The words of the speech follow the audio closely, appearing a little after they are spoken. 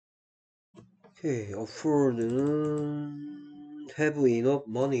오케이, afford는 have enough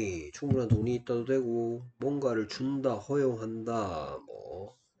money, 충분한 돈이 있다도 되고, 뭔가를 준다, 허용한다,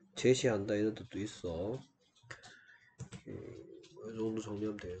 뭐 제시한다 이런 뜻도 있어. 오케이, 이 정도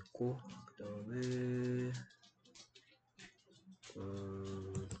정리하면 되겠고, 그 다음에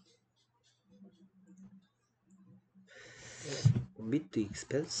meet the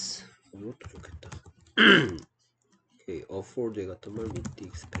expense, 이것도 좋겠다. 오케이, afford에 같은 말 meet the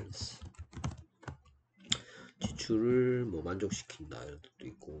expense, 지출을 뭐 만족시킨다 이런 뜻도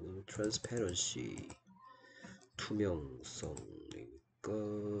있고, transparency, 투명성이니까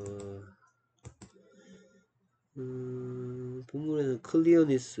본문에는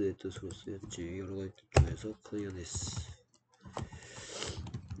clearness의 뜻으로 쓰였지. 여러가지 뜻 중에서 clearness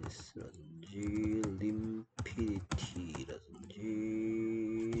라든지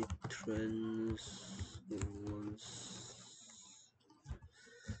limpidity라든지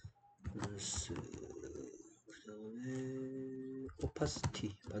transparency, 그 다음에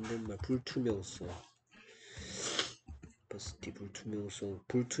opacity, 반대말 불투명성, opacity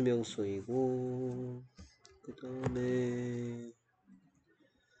불투명성이고, 그 다음에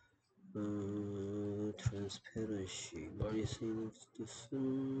transparency 많이 쓰이는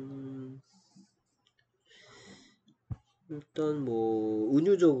뜻은 일단 뭐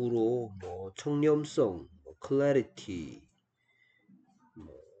은유적으로 뭐 청렴성, 뭐 clarity,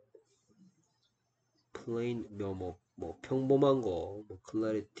 뭐 plain, 뭐 평범한 거, 뭐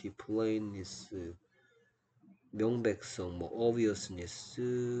clarity, plainness, 명백성, 뭐 obviousness,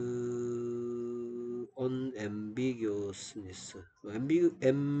 unambiguousness,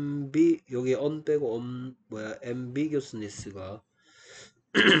 여기 un 빼고 ambiguousness가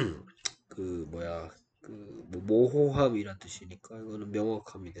그 뭐 모호함이란 뜻이니까 이거는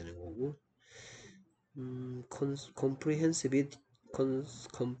명확함이 되는 거고,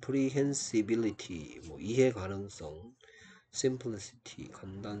 comprehensibility, 뭐 이해 가능성, simplicity,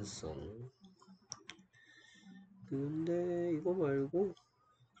 간단성. 근데 이거 말고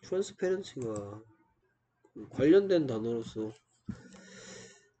transparency가 관련된 단어로서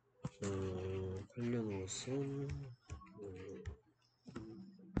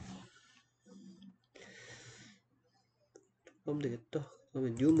하면 되겠다. 그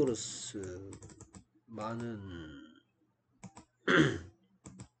다음에 numerous, 많은,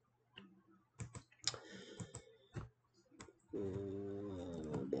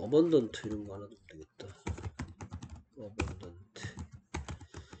 뭐 abundant 이런 거 하나 넣으면 되겠다. abundant,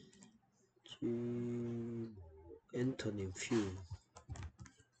 antonym few,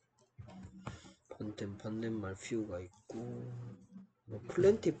 반대말 few가 있고, 뭐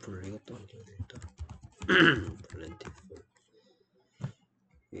plentiful 이것도 하면 되겠다. plentiful.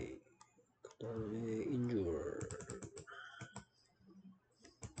 예. 그 다음에 injure,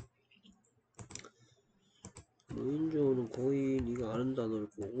 뭐 injure는 거의 네가 아는 단어를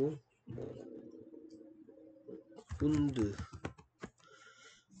보고, 뭐 wound,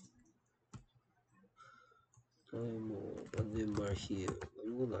 그다음에 뭐 반대말 here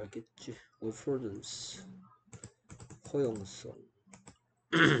이건 알겠지. affordance, 허용성.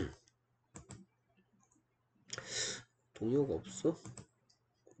 동요가 없어?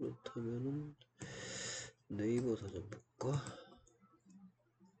 그렇다면은 네이버 사전 볼까?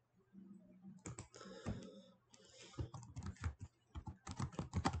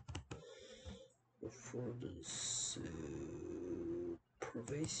 affordance,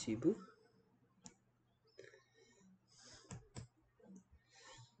 pervasive,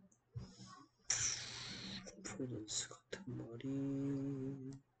 affordance 같은 말이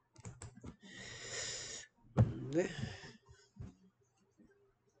네?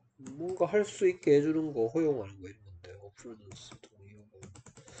 뭔가 할 수 있게 해주는 거, 허용하는 거 이런 건데, affordance 동요가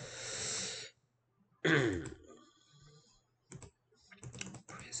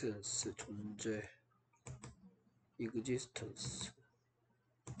presence, 존재, existence,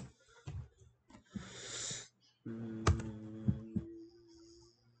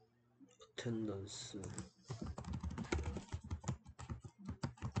 attendance,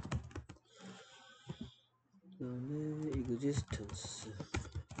 그다음에 existence,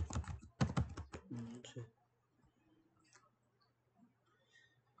 존재,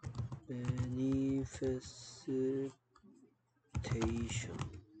 manifestation,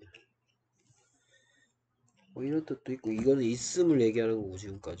 뭐 이런 뜻도 있고, 이거는 있음을 얘기하는 거고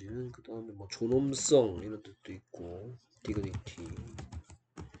지금까지는. 그 다음에 뭐 존엄성 이런 뜻도 있고, dignity,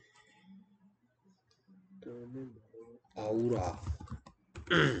 그 다음에 뭐 아우라,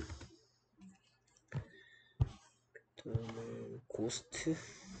 그 다음에 고스트,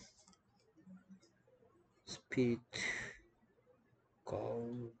 스피릿,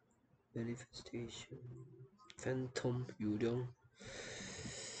 가운, manifestation, phantom, 유령,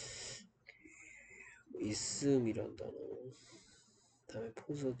 있음이란 단어. 다음에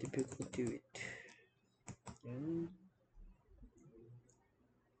pose, difficulty with.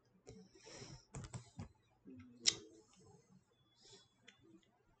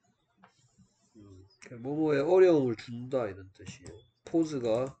 뭐뭐에 어려움을 준다 이런 뜻이에요.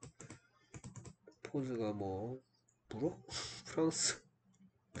 포즈가 뭐 불어? 프랑스.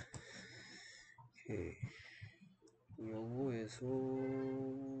 오케이. 영어에서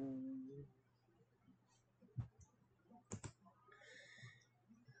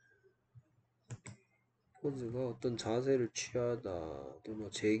포즈가 어떤 자세를 취하다, 또 뭐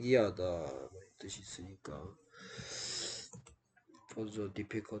제기하다 뭐 뜻이 있으니까 포즈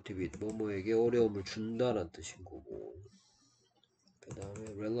difficulty with 뭐뭐에게 어려움을 준다란 뜻인 거고, 그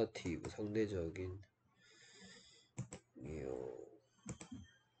다음에 relative 상대적인 이요.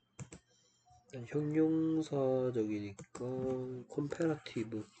 형용사적이니까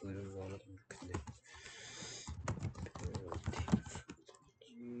comparative 뭐 이런 거 알아두면 좋겠네.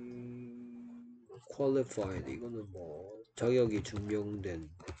 qualified 이거는 뭐 자격이 증명된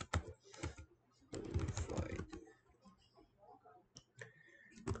qualified.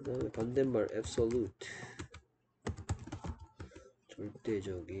 그 다음에 반대말 absolute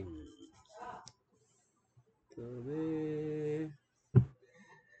절대적인. 그 다음에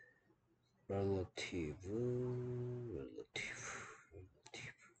relative.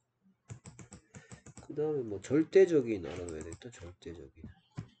 그 다음에 뭐 절대적인 알아둬야 되겠다. 절대적인.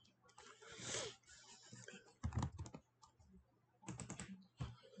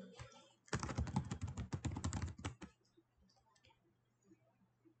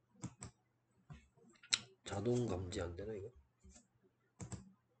 자동 감지 안 되나 이거?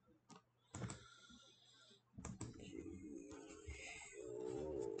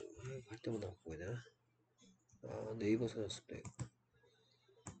 할 때마다 안 보게 되나? 아, 네이버 사였습니다 이거.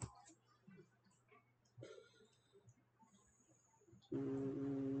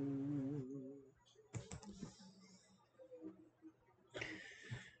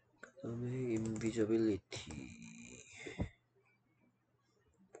 그 다음에 invisibility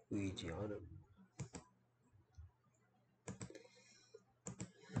보이지 않음.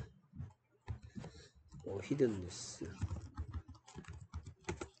 hiddenness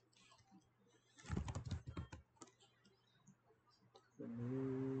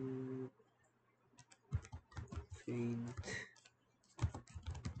faint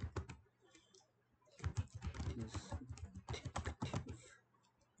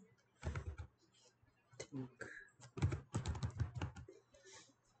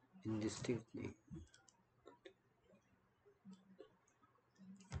indistinctly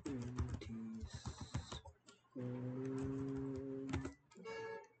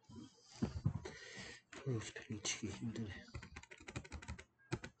스펠링 치기 힘드네.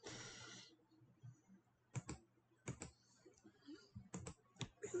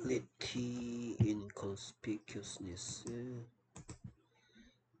 ability inconspicuousness.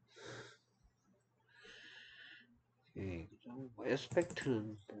 예, 뭐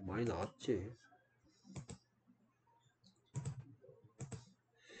aspect는 뭐 많이 나왔지.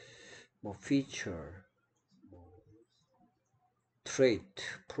 뭐 feature, 뭐 trait,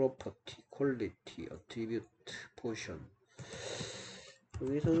 property, quality, attribute, portion.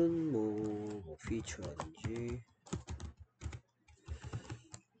 여기서는 뭐 feature라든지,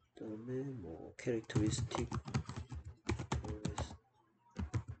 그 다음에 뭐 characteristic,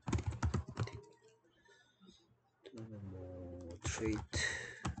 그 다음에 뭐 trait,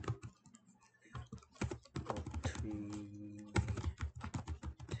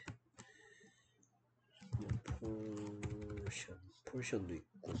 portion도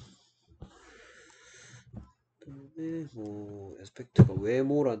있고, 그 다음에 뭐 aspect가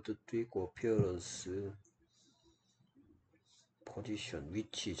외모란 뜻도 있고, appearance, position,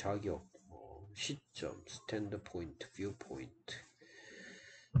 위치, 자격, 시점, 스탠드포인트, 뷰포인트.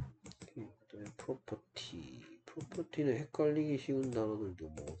 그다음에 프로퍼티는 헷갈리기 쉬운 단어들도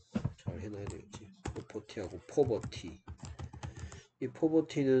뭐 잘 해놔야 되겠지. 프로퍼티하고 포버티. 이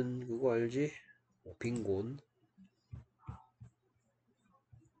포버티는 그거 알지? 빈곤.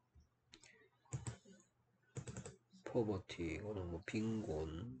 포버티 이거는 뭐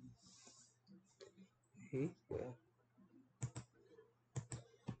빈곤. 이 뭐야?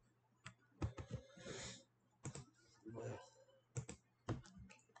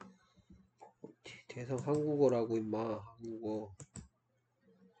 대상 한국어라고 임마. 한국어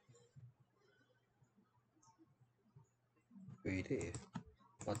왜 이래?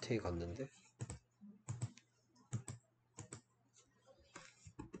 마트에 갔는데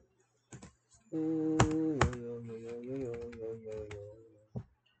이게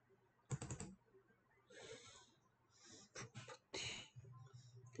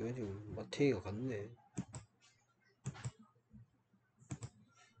지금 마탱이가 같네.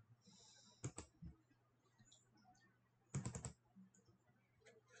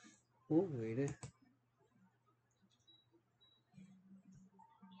 왜 이래?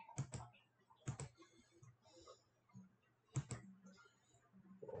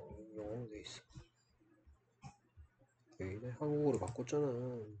 영어로 돼 있어. 왜 이래? 한국어로 바꿨잖아.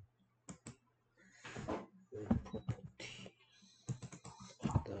 프로퍼티.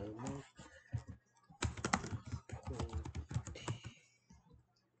 그다음에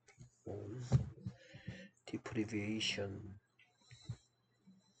deprivation,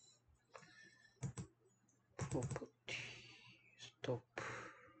 property, stop.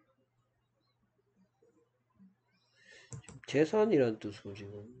 재산이란 뜻으로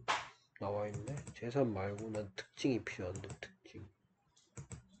지금 나와 있네. 재산 말고 난 특징이 필요한데, 특징.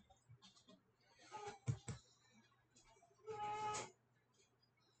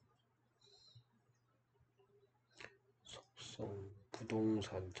 속성,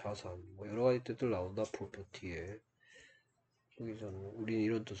 부동산, 자산, 뭐 여러 가지 뜻들 나온다. 프로퍼티에. 여기서는 우리는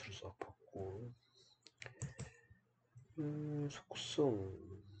이런 뜻으로 싹 봤고,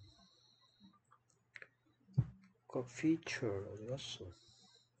 속성. 아까 feature 어디 갔어?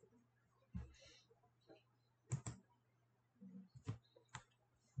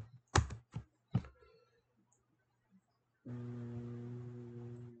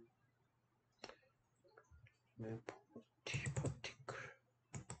 파티클,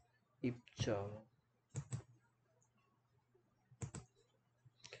 입자,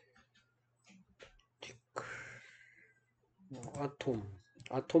 파티클, 뭐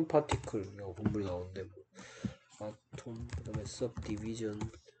아톰 파티클 이거 건물 나오는데 뭐 아톰, 그다음에 subdivision,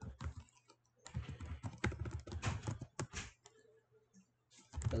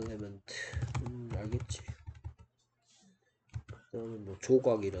 element, 알겠지. 그다음에 뭐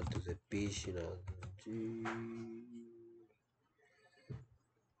조각이란 뜻의 bit이라든지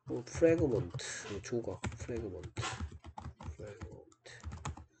뭐 fragment, 조각, fragment.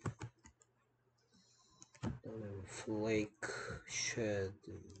 그다음에 뭐 flake, shed,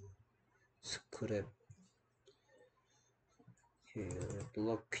 scrap,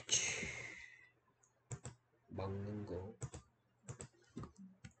 blockage, 막는 거.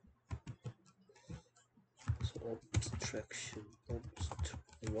 obstruction,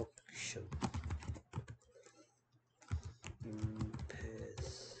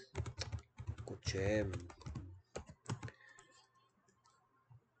 impasse, jam,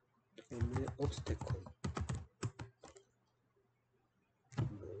 obstacle,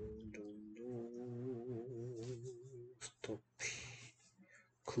 stop,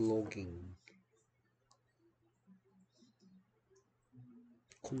 clogging,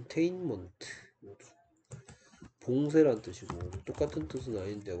 containment, 봉쇄란 뜻이고 똑같은 뜻은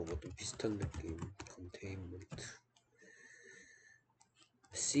아닌데 뭔가 좀 비슷한 느낌. containment,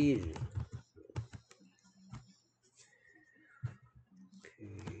 seal,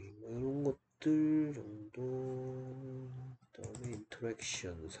 이런 것들 정도. 그다음에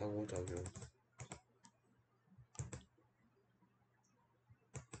interaction, 상호작용.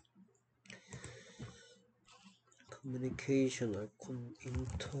 communication,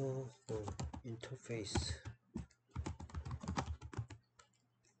 interface.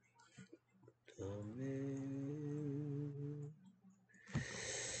 그다음에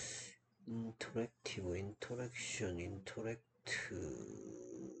interactive, interaction,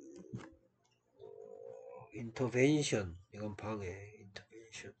 intervention, 이건 방해.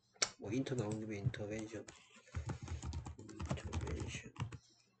 intervention, 뭐 인터 나온 김에 intervention.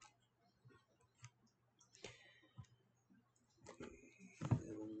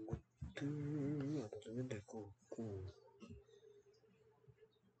 이런 것들 알아두면 될 것 같고.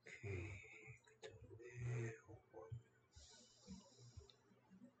 오케이. 그다음에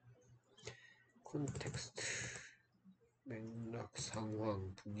context, 맥락,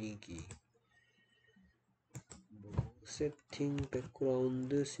 상황, 분위기, setting,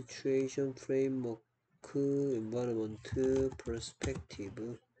 background, situation, framework, environment,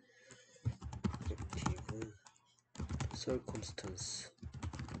 perspective, circumstance.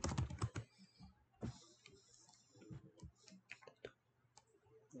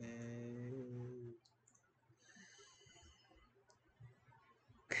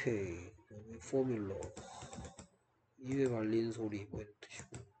 오케이. 그다음에 포뮬러, 입에 발린 소리 뭐 이런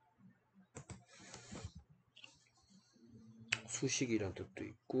뜻이고, 수식이란 뜻도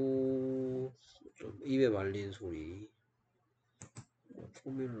있고, 좀 입에 발린 소리,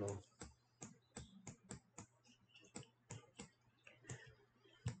 포뮬러,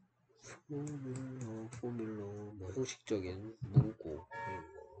 포뮬러 뭐 형식적인 문구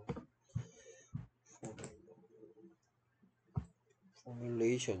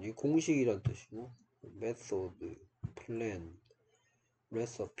포뮬레이션이 공식이란 뜻이고 메소드, 플랜,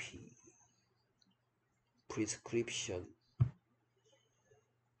 레시피, 프리스크립션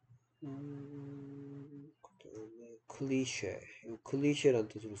그다음에 클리셰 클리셰란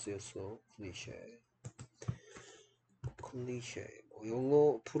뜻으로 쓰였어. 클리셰 뭐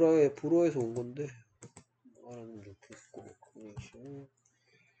영어 불어에서 온 건데 말하면 좋겠고 클리셰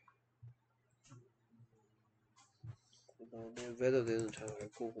그 다음에 rather than은 잘 알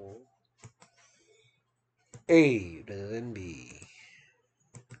거고 A rather than B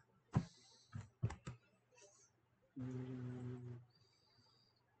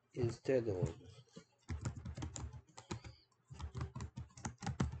instead of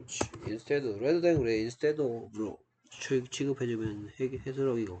그치 instead of rather than 그래 instead of로 취급해주면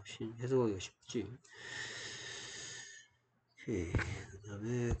해석하기가 쉽지. 그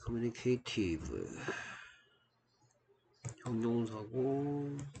다음에 communicative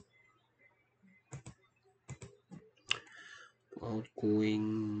형용사고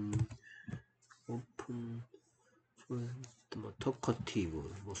outgoing open 뭐 talkative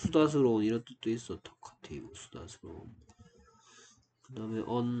뭐 수다스러운 이런 뜻도 있어. talkative 수다스러운. 그 다음에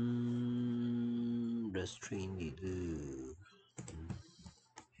unrestrained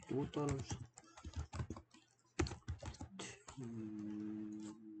또 다른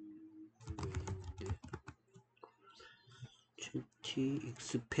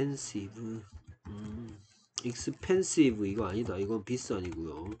expensive expensive 이거 아니다. 이건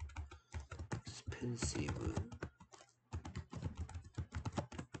비싼이고요. expensive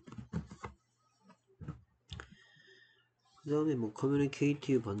그 다음에 뭐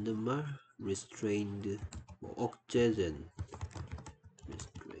communicative 반대말 restrained 뭐 억제된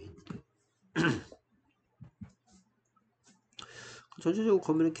restrained 전체적으로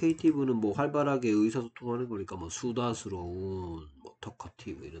communicative는 뭐 활발하게 의사소통하는 거니까 뭐 수다스러운 뭐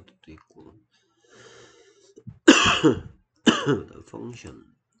talkative 이런 뜻도 있고 function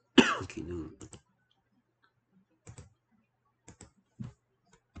기능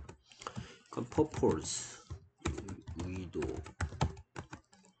그러니까 purpose 의도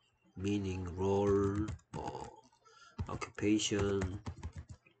meaning, role, occupation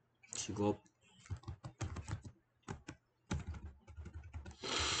직업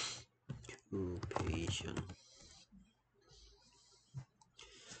occupation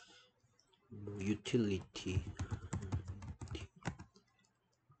utility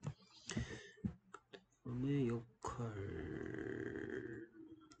그다음에 역할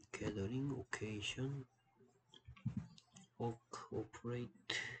gathering, occasion, work,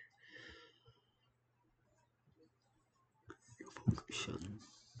 operate, function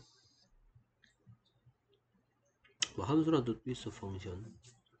뭐 함수란 뜻도 있어. function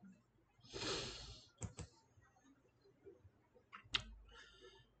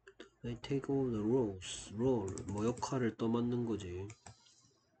take over the role 뭐 역할을 떠맡는 거지.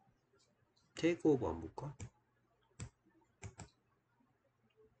 take over 안 볼까?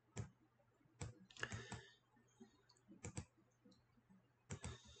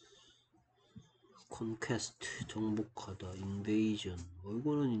 conquest 정복하다 invasion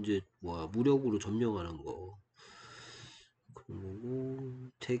이거는 이제 뭐야 무력으로 점령하는 거 그리고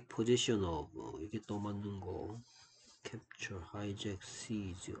take possession of 이게 떠맡는 거 capture, hijack,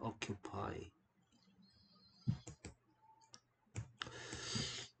 seize, occupy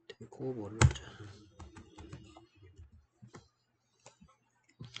take over를 하자.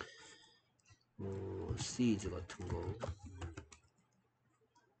 seize 같은 거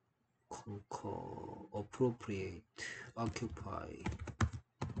conquer, appropriate, occupy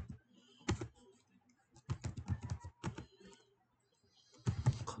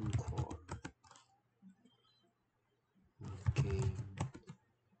conquer gain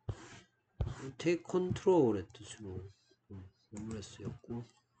take control의 뜻으로 오므레 쓰였고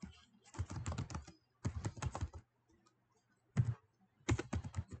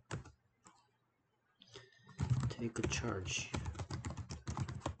take charge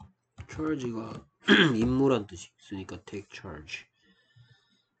charge가 임무란 뜻이 있으니까 take charge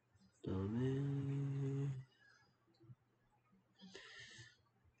그 다음에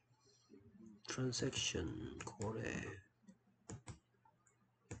transaction 거래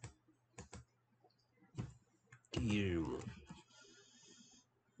deal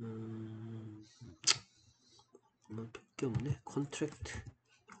뭐 별게 없네. contract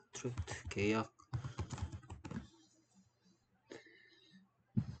계약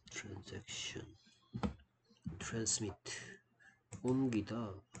transaction transmit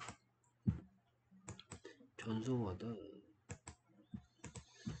옮기다 전송하다,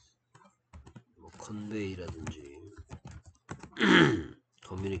 뭐 convey라든지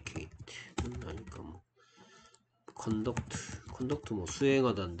communicate는 아니까 뭐 conduct 뭐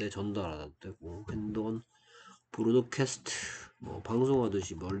수행하다인데 전달하다 되고, 핸드온 브로드캐스트 뭐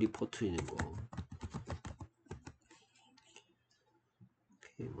방송하듯이 멀리 퍼뜨리는 거,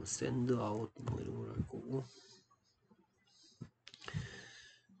 뭐 send out 뭐 이런 걸 할 거고,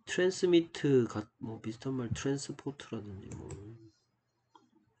 트랜스미트 뭐 비슷한 말 트랜스포트라든지 뭐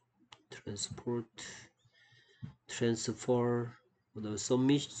트랜스포트, 트랜스퍼, 그다음에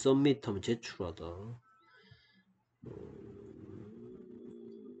서밋 하면 제출하다.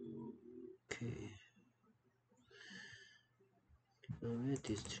 오케이. 그다음에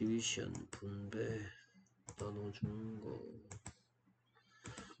디스트리뷰션 분배, 나눠주는 거,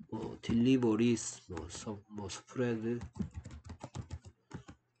 뭐 딜리버리스, 뭐 스프레드.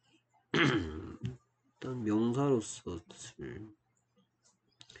 일단 명사로서 뜻을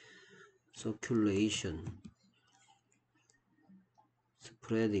circulation,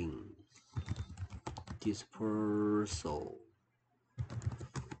 spreading, dispersal,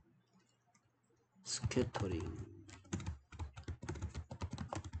 scattering.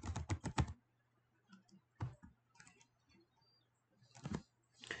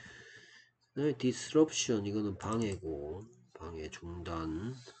 네, disruption 이거는 방해고, 방해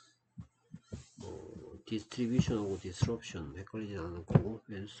중단. distribution하고 disruption 헷갈리지 않을 거고,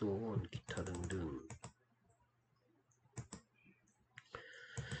 and so on 기타 등등.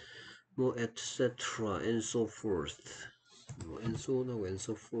 뭐 etc and so forth, 뭐 and so on하고 and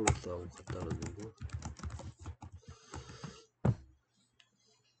so forth 하고 같다는 거.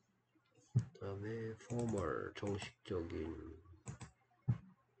 그 다음에 formal 정식적인,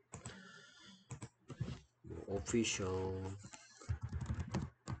 뭐 official,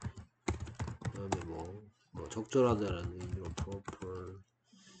 그 다음에 뭐 적절하다라는 의미로 proper,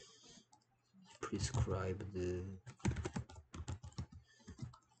 prescribed,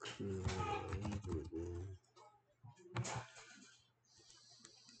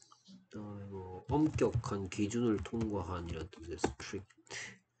 그다음에 뭐 엄격한 기준을 통과한 이런 뜻의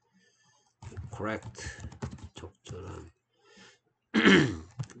strict, correct 적절한.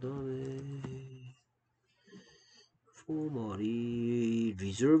 그다음에 formally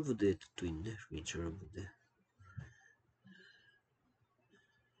reserved의 뜻도 있네. reserved.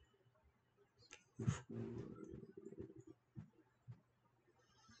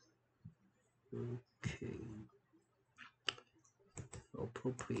 오케이.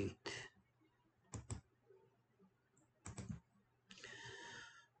 appropriate,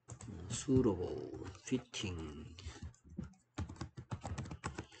 suitable, fitting,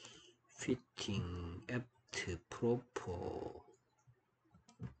 apt, proper,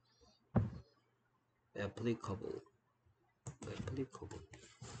 applicable.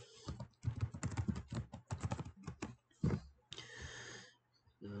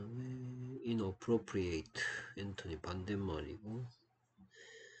 그다음에 inappropriate, 앤토니 반대말이고.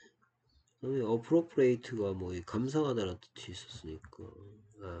 그다음에 appropriate가 뭐 감상하다라는 뜻이 있었으니까,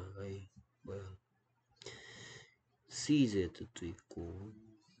 뭐야, seize의 뜻도 있고,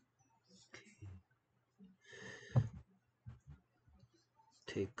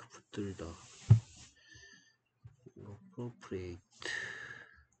 take 붙들다, appropriate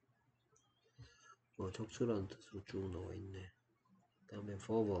뭐 적절한 뜻으로 쭉 나와 있네. 그다음에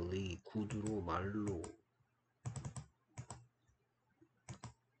verbally 구두로 말로,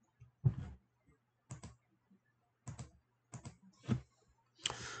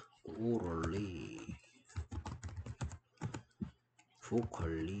 orally,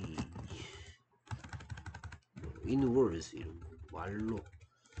 vocally, in words 이런 거 말로,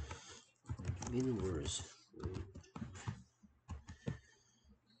 in words,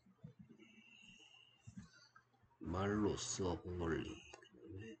 말로써 orally.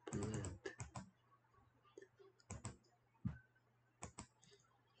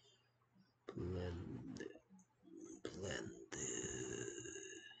 blend,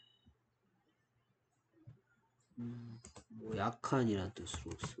 뭐 약한이란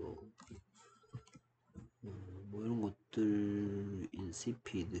뜻으로서, 뭐 이런 것들,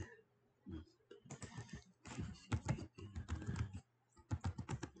 insipid,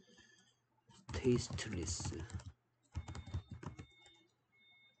 tasteless,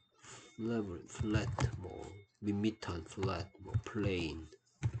 flat, 뭐 밋밋한, flat, 뭐 plain.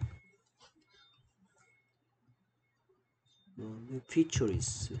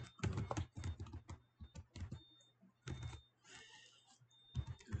 featureless,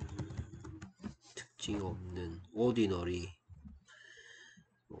 특징 없는, ordinary,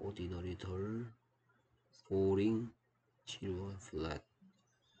 덜, falling, 지루한, flat.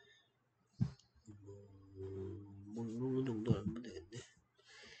 뭐 이런 정도 알면 되겠네.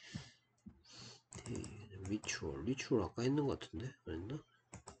 리추얼 아까 했는 것 같은데 그랬나?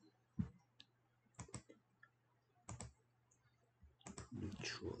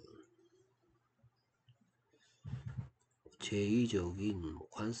 리추얼 제의적인,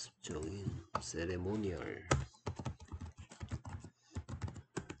 관습적인, 세레모니얼,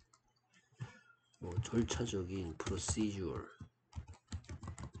 절차적인, procedural,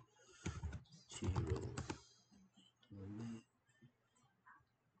 그다음에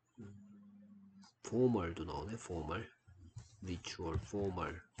formal도 나오네. formal, ritual,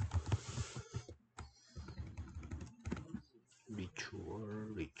 formal,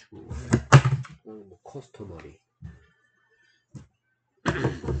 ritual, customary,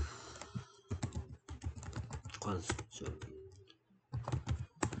 관습적인,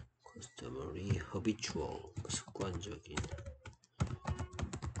 customary, habitual, 습관적인,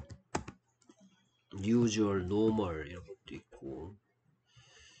 usual, normal 이런 것도 있고,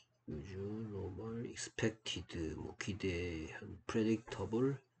 usual, normal, expected, 뭐 기대한,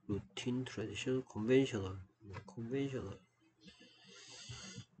 predictable, routine, traditional, conventional, conventional.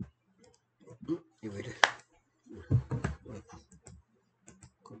 이거 이래. 아이고.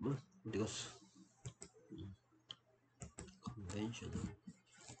 잠깐만 어디 갔어? conventional,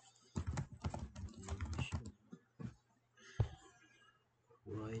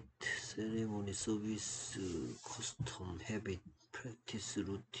 right, ceremony, service, custom, habit, practice,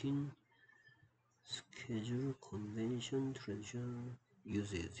 routine, schedule, convention, tradition,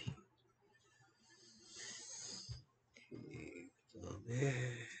 usage. 그 다음에